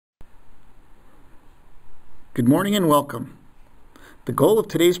Good morning and welcome. The goal of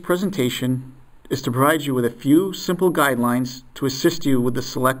today's presentation is to provide you with a few simple guidelines to assist you with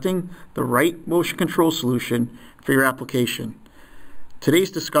selecting the right motion control solution for your application.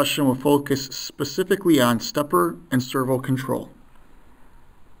 Today's discussion will focus specifically on stepper and servo control.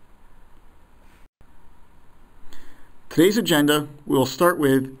 Today's agenda, we will start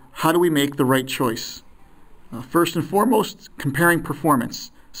with how do we make the right choice. First and foremost, comparing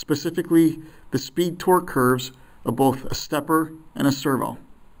performance, specifically the speed torque curves of both a stepper and a servo.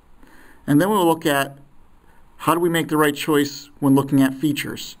 And then we'll look at how do we make the right choice when looking at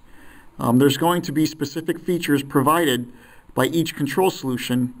features. There's going to be specific features provided by each control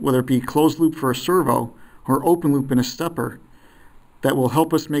solution, whether it be closed loop for a servo or open loop in a stepper, that will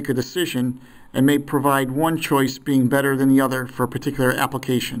help us make a decision and may provide one choice being better than the other for a particular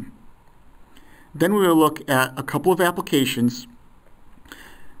application. Then we will look at a couple of applications,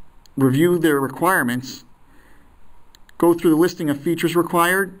 review their requirements, go through the listing of features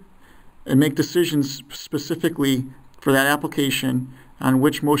required, and make decisions specifically for that application on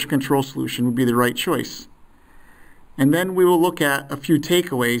which motion control solution would be the right choice. And then we will look at a few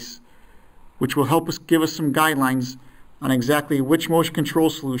takeaways which will help us give us some guidelines on exactly which motion control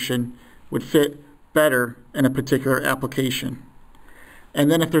solution would fit better in a particular application.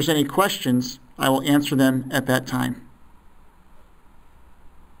 And then if there's any questions, I will answer them at that time.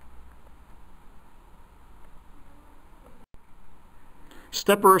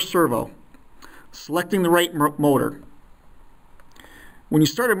 Stepper or servo, selecting the right motor. When you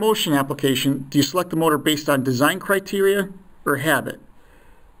start a motion application, do you select the motor based on design criteria or habit?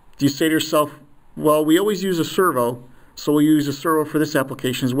 Do you say to yourself, well, we always use a servo, so we'll use a servo for this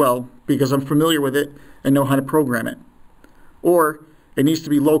application as well because I'm familiar with it and know how to program it? Or it needs to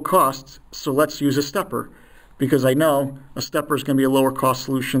be low cost, so let's use a stepper because I know a stepper is going to be a lower cost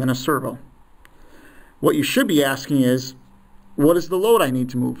solution than a servo. What you should be asking is, what is the load I need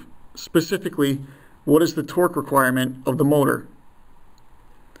to move? Specifically, what is the torque requirement of the motor?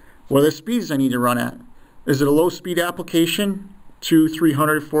 What are the speeds I need to run at? Is it a low speed application, 200,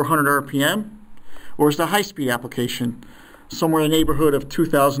 300, 400 RPM? Or is it a high speed application, somewhere in the neighborhood of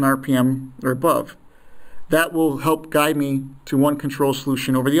 2000 RPM or above? That will help guide me to one control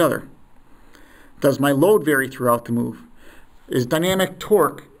solution over the other. Does my load vary throughout the move? Is dynamic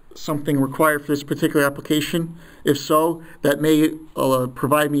torque something required for this particular application? If so, that may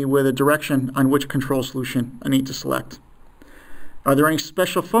provide me with a direction on which control solution I need to select. Are there any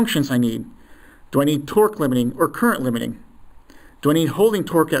special functions I need? Do I need torque limiting or current limiting? Do I need holding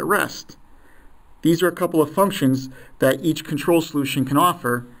torque at rest? These are a couple of functions that each control solution can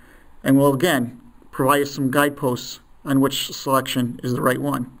offer and will again provide us some guideposts on which selection is the right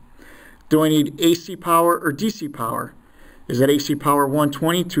one. Do I need AC power or DC power? Is that AC power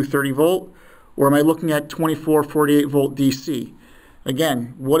 120, 230 volt, or am I looking at 24, 48 volt DC?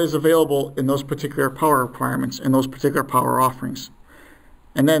 Again, what is available in those particular power requirements and those particular power offerings?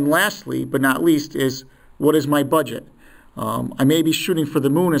 And then lastly, but not least, is what is my budget? I may be shooting for the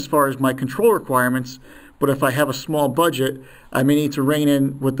moon as far as my control requirements, but if I have a small budget, I may need to rein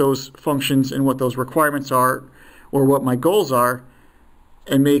in what those functions and what those requirements are, or what my goals are,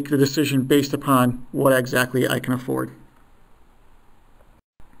 and make the decision based upon what exactly I can afford.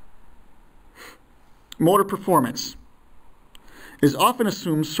 Motor performance. It is often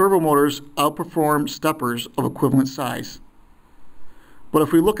assumed servo motors outperform steppers of equivalent size. But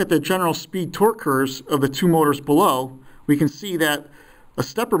if we look at the general speed torque curves of the two motors below, we can see that a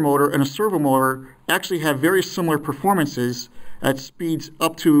stepper motor and a servo motor actually have very similar performances at speeds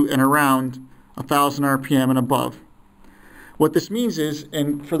up to and around 1000 RPM and above. What this means is,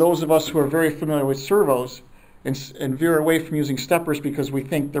 and for those of us who are very familiar with servos and veer away from using steppers because we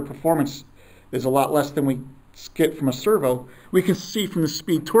think their performance is a lot less than we get from a servo, we can see from the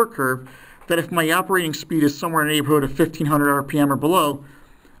speed torque curve that if my operating speed is somewhere in the neighborhood of 1500 RPM or below,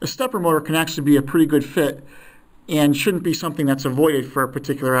 a stepper motor can actually be a pretty good fit and shouldn't be something that's avoided for a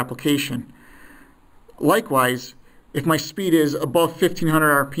particular application. Likewise, if my speed is above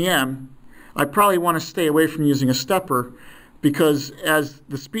 1500 RPM, I probably want to stay away from using a stepper because as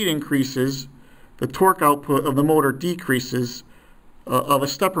the speed increases, the torque output of the motor decreases of a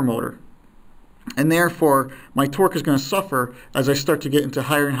stepper motor. And therefore, my torque is going to suffer as I start to get into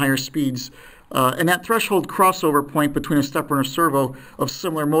higher and higher speeds. And that threshold crossover point between a stepper and a servo of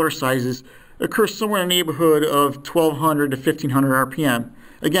similar motor sizes occurs somewhere in the neighborhood of 1200 to 1500 RPM.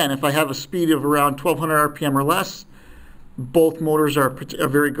 Again, if I have a speed of around 1200 RPM or less, both motors are a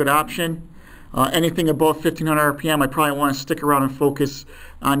very good option. Anything above 1500 RPM, I probably want to stick around and focus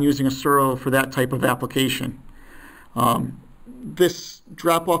on using a servo for that type of application. this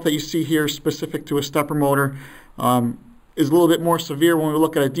drop-off that you see here specific to a stepper motor is a little bit more severe when we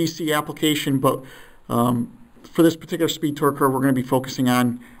look at a DC application, but for this particular speed torque curve, we're going to be focusing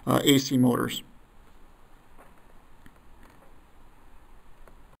on AC motors.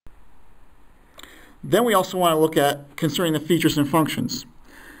 Then we also want to look at concerning the features and functions.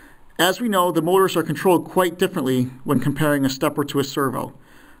 As we know, the motors are controlled quite differently when comparing a stepper to a servo.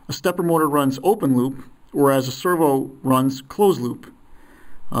 A stepper motor runs open loop, whereas a servo runs closed loop.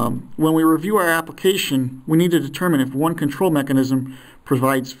 When we review our application, we need to determine if one control mechanism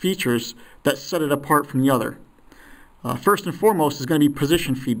provides features that set it apart from the other. First and foremost is going to be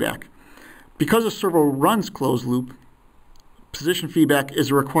position feedback. Because a servo runs closed loop, position feedback is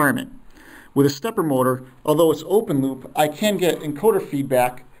a requirement. With a stepper motor, although it's open loop, I can get encoder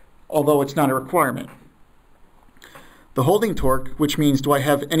feedback, although it's not a requirement. The holding torque, which means do I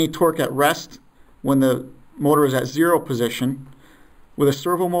have any torque at rest when the motor is at zero position. With a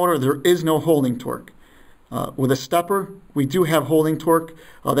servo motor, there is no holding torque. With a stepper, we do have holding torque.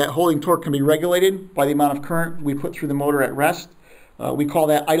 That holding torque can be regulated by the amount of current we put through the motor at rest. We call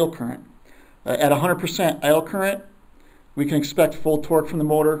that idle current. At 100% idle current, we can expect full torque from the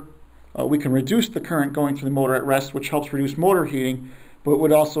motor. We can reduce the current going through the motor at rest, which helps reduce motor heating, but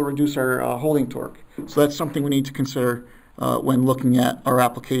would also reduce our holding torque. So that's something we need to consider when looking at our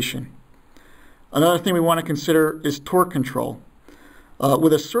application. Another thing we want to consider is torque control.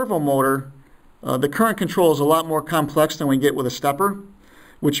 With a servo motor, the current control is a lot more complex than we get with a stepper,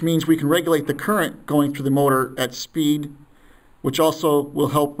 which means we can regulate the current going through the motor at speed, which also will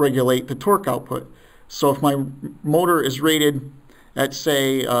help regulate the torque output. So if my motor is rated at,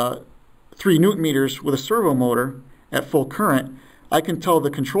 say, 3 Newton meters with a servo motor at full current, I can tell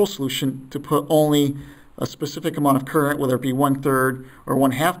the control solution to put only a specific amount of current, whether it be 1/3 or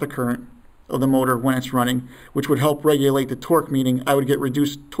 1/2 the current of the motor when it's running, which would help regulate the torque, meaning I would get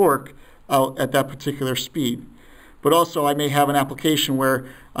reduced torque out at that particular speed. But also I may have an application where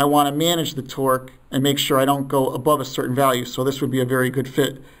I want to manage the torque and make sure I don't go above a certain value. So this would be a very good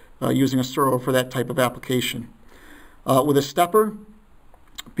fit using a servo for that type of application. With a stepper,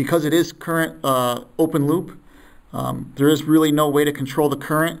 because it is current open loop, there is really no way to control the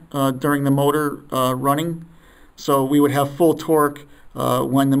current during the motor running. So we would have full torque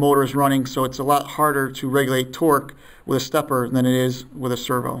when the motor is running, so it's a lot harder to regulate torque with a stepper than it is with a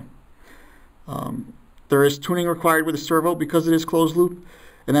servo. There is tuning required with a servo because it is closed loop,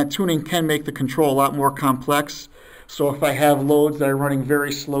 and that tuning can make the control a lot more complex. So if I have loads that are running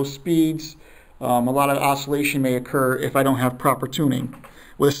very slow speeds, a lot of oscillation may occur if I don't have proper tuning.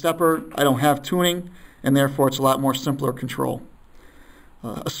 With a stepper, I don't have tuning, and therefore it's a lot more simpler control.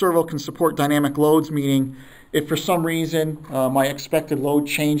 A servo can support dynamic loads, meaning if for some reason my expected load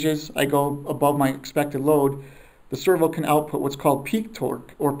changes, I go above my expected load, the servo can output what's called peak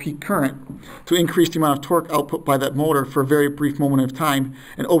torque or peak current to increase the amount of torque output by that motor for a very brief moment of time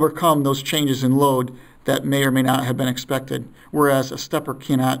and overcome those changes in load that may or may not have been expected, whereas a stepper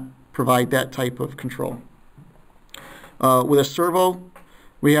cannot provide that type of control. With a servo,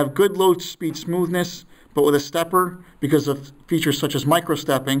 we have good low speed smoothness, but with a stepper, because of features such as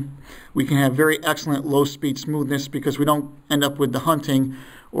microstepping, we can have very excellent low speed smoothness because we don't end up with the hunting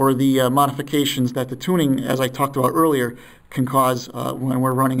or the modifications that the tuning, as I talked about earlier, can cause when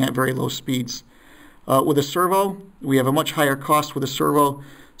we're running at very low speeds. With a servo, we have a much higher cost with a servo,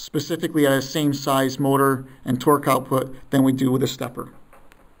 specifically at a same size motor and torque output than we do with a stepper.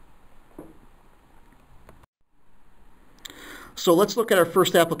 So let's look at our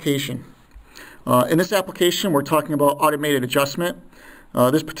first application. In this application, we're talking about automated adjustment.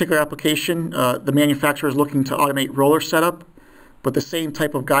 This particular application, the manufacturer is looking to automate roller setup, but the same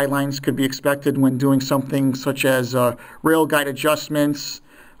type of guidelines could be expected when doing something such as rail guide adjustments,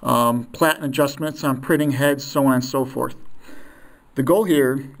 platen adjustments on printing heads, so on and so forth. The goal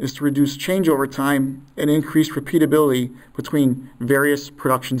here is to reduce changeover time and increase repeatability between various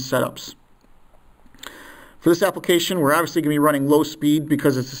production setups. For this application, we're obviously going to be running low speed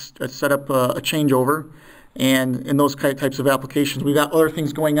because it's set up a changeover. And in those types of applications, we've got other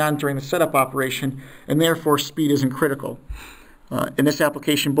things going on during the setup operation, and therefore speed isn't critical. In this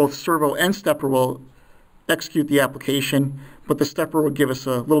application, both servo and stepper will execute the application, but the stepper will give us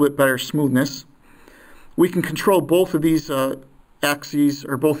a little bit better smoothness. We can control both of these axes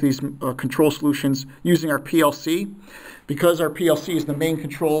or both of these control solutions using our PLC. Because our PLC is the main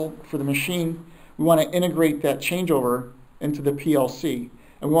control for the machine, we want to integrate that changeover into the PLC.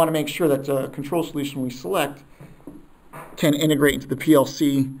 And we want to make sure that the control solution we select can integrate into the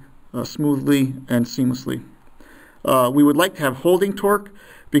PLC smoothly and seamlessly. We would like to have holding torque,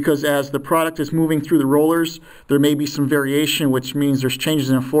 because as the product is moving through the rollers, there may be some variation, which means there's changes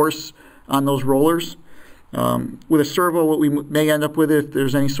in force on those rollers. With a servo, what we may end up with, if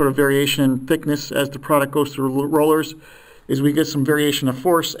there's any sort of variation in thickness as the product goes through rollers, is we get some variation of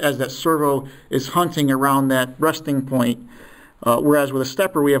force as that servo is hunting around that resting point. Whereas with a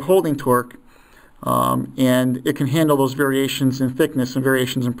stepper, we have holding torque, and it can handle those variations in thickness and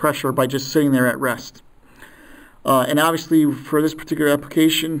variations in pressure by just sitting there at rest. And obviously, for this particular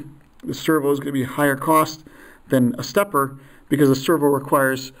application, the servo is going to be higher cost than a stepper because the servo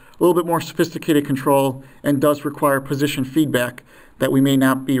requires a little bit more sophisticated control and does require position feedback that we may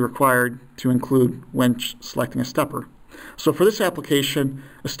not be required to include when selecting a stepper. So for this application,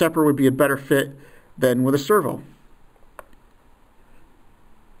 a stepper would be a better fit than with a servo.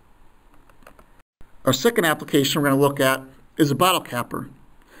 Our second application we're going to look at is a bottle capper.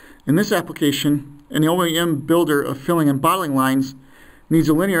 In this application, an OEM builder of filling and bottling lines needs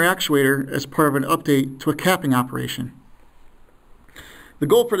a linear actuator as part of an update to a capping operation. The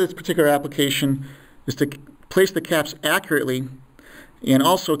goal for this particular application is to place the caps accurately and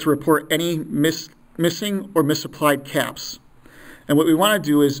also to report any missing or misapplied caps. And what we want to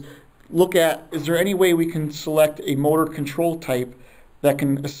do is look at, is there any way we can select a motor control type that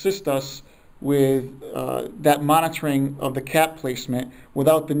can assist us with that monitoring of the cap placement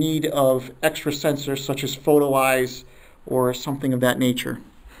without the need of extra sensors such as photo eyes or something of that nature.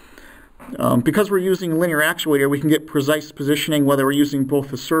 Because we're using a linear actuator, we can get precise positioning whether we're using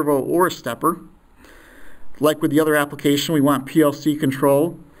both a servo or a stepper. Like with the other application, we want PLC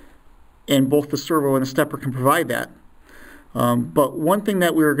control, and both the servo and the stepper can provide that. But one thing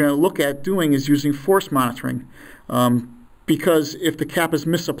that we're going to look at doing is using force monitoring. Because if the cap is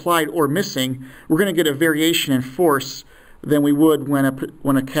misapplied or missing, we're going to get a variation in force than we would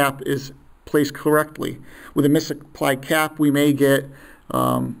when a cap is placed correctly. With a misapplied cap, we may get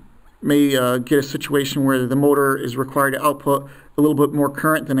a situation where the motor is required to output a little bit more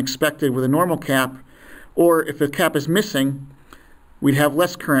current than expected with a normal cap, or if the cap is missing, we'd have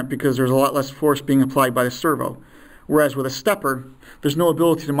less current because there's a lot less force being applied by the servo. Whereas with a stepper, there's no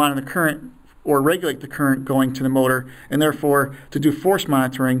ability to monitor the current or regulate the current going to the motor, and therefore to do force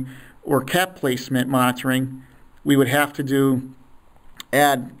monitoring or cap placement monitoring, we would have to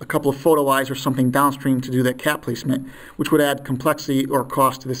add a couple of photo eyes or something downstream to do that cap placement, which would add complexity or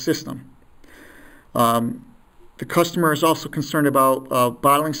cost to the system. The customer is also concerned about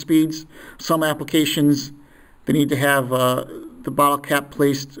bottling speeds. Some applications, they need to have the bottle cap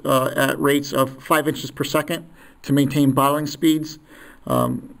placed at rates of 5 inches per second to maintain bottling speeds.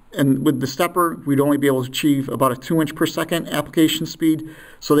 And with the stepper, we'd only be able to achieve about a 2 inch per second application speed.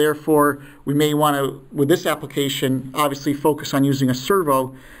 So therefore, we may want to, with this application, obviously focus on using a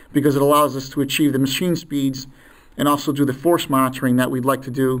servo because it allows us to achieve the machine speeds and also do the force monitoring that we'd like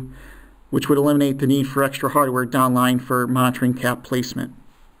to do, which would eliminate the need for extra hardware downline for monitoring cap placement.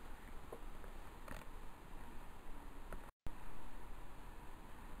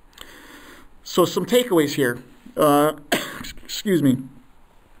 So some takeaways here. Excuse me.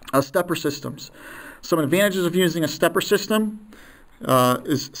 Stepper systems. Some advantages of using a stepper system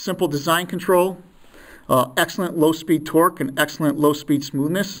is simple design control, excellent low-speed torque and excellent low-speed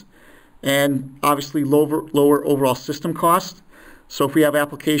smoothness, and obviously lower overall system cost. So if we have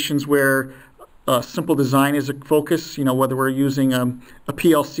applications where simple design is a focus, whether we're using a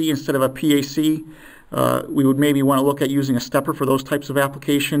PLC instead of a PAC, we would maybe want to look at using a stepper for those types of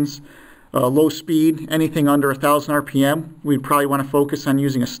applications. Low speed, anything under 1,000 RPM, we'd probably want to focus on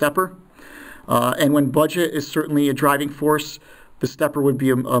using a stepper. And when budget is certainly a driving force, the stepper would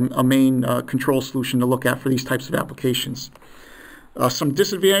be a main control solution to look at for these types of applications. Some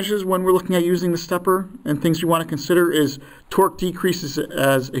disadvantages when we're looking at using the stepper and things you want to consider is torque decreases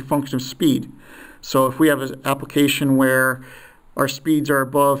as a function of speed. So if we have an application where our speeds are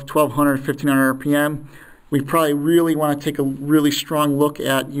above 1,200, 1,500 RPM, we probably really want to take a really strong look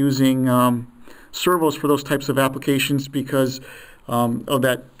at using servos for those types of applications because of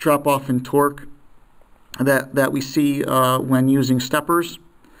that drop-off in torque that we see when using steppers.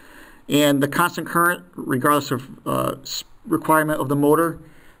 And the constant current, regardless of requirement of the motor,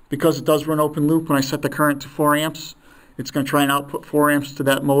 because it does run open loop, when I set the current to 4 amps, it's going to try and output 4 amps to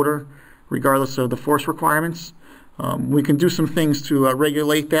that motor, regardless of the force requirements. We can do some things to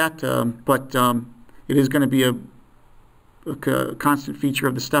regulate that, but it is going to be a constant feature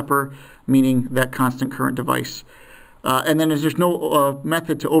of the stepper, meaning that constant current device. And then there's no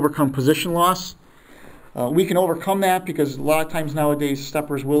method to overcome position loss. We can overcome that because a lot of times nowadays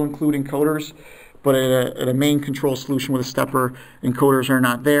steppers will include encoders, but at a main control solution with a stepper, encoders are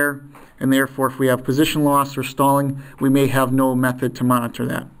not there, and therefore if we have position loss or stalling, we may have no method to monitor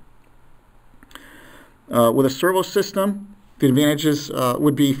that. With a servo system, the advantages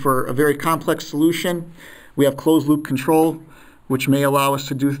would be for a very complex solution. We have closed loop control, which may allow us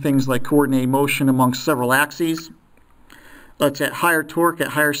to do things like coordinate motion among several axes. That's at higher torque, at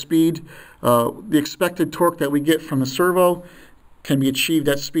higher speed. The expected torque that we get from the servo can be achieved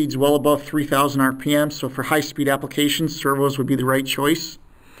at speeds well above 3,000 RPM. So for high-speed applications, servos would be the right choice.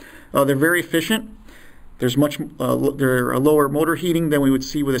 They're very efficient. They're a lower motor heating than we would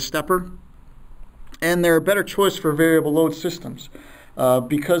see with a stepper. And they're a better choice for variable load systems.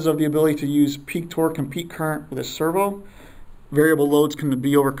 Because of the ability to use peak torque and peak current with a servo, variable loads can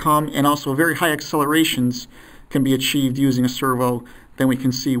be overcome, and also very high accelerations can be achieved using a servo than we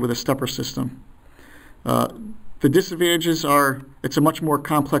can see with a stepper system. The disadvantages are it's a much more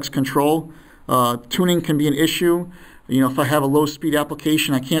complex control. Tuning can be an issue. If I have a low speed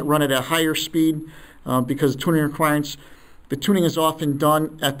application, I can't run it at higher speed because tuning requirements. The tuning is often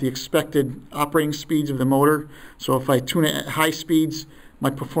done at the expected operating speeds of the motor. So if I tune it at high speeds, my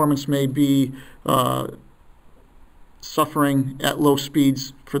performance may be suffering at low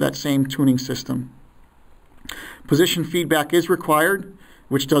speeds for that same tuning system. Position feedback is required,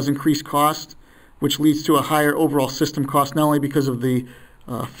 which does increase cost, which leads to a higher overall system cost, not only because of the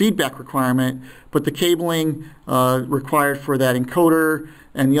feedback requirement, but the cabling required for that encoder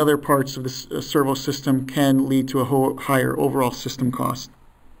and the other parts of the servo system can lead to a higher overall system cost.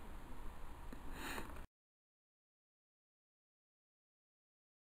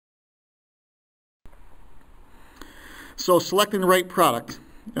 So selecting the right product.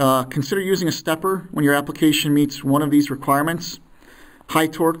 Consider using a stepper when your application meets one of these requirements. High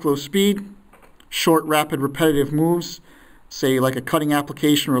torque, low speed, short, rapid, repetitive moves, say like a cutting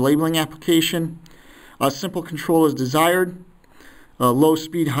application or labeling application. Simple control is desired. Low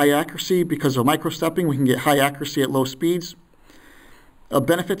speed, high accuracy. Because of microstepping, we can get high accuracy at low speeds.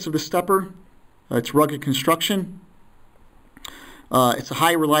 Benefits of the stepper, it's rugged construction. It's a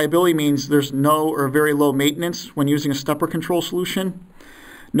high reliability, means there's no or very low maintenance when using a stepper control solution.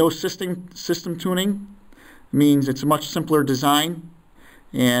 No system tuning means it's a much simpler design,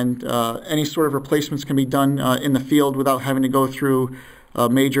 and any sort of replacements can be done in the field without having to go through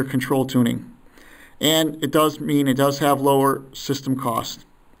major control tuning. And it does mean it does have lower system cost.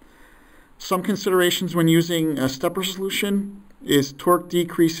 Some considerations when using a stepper solution is torque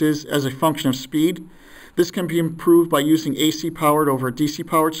decreases as a function of speed. This can be improved by using AC powered over a DC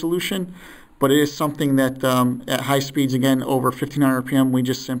powered solution, but it is something that at high speeds, again over 1500 RPM, we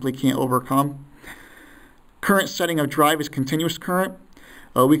just simply can't overcome. Current setting of drive is continuous current.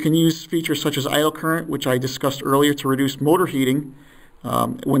 We can use features such as idle current, which I discussed earlier, to reduce motor heating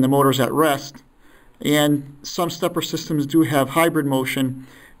when the motor is at rest. And some stepper systems do have hybrid motion,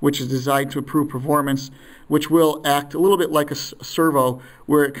 which is designed to improve performance, which will act a little bit like a servo,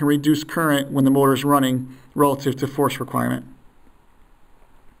 where it can reduce current when the motor is running relative to force requirement.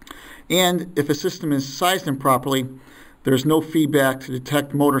 And if a system is sized improperly, there's no feedback to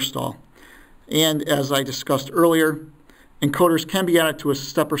detect motor stall. And as I discussed earlier, encoders can be added to a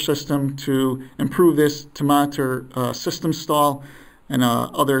stepper system to improve this, to monitor system stall and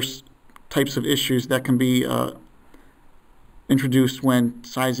other types of issues that can be introduced when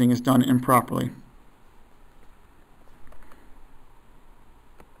sizing is done improperly.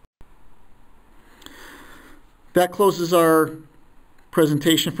 That closes our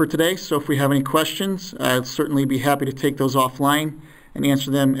presentation for today. So if we have any questions, I'd certainly be happy to take those offline and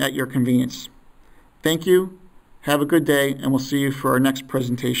answer them at your convenience. Thank you, have a good day, and we'll see you for our next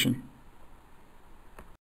presentation.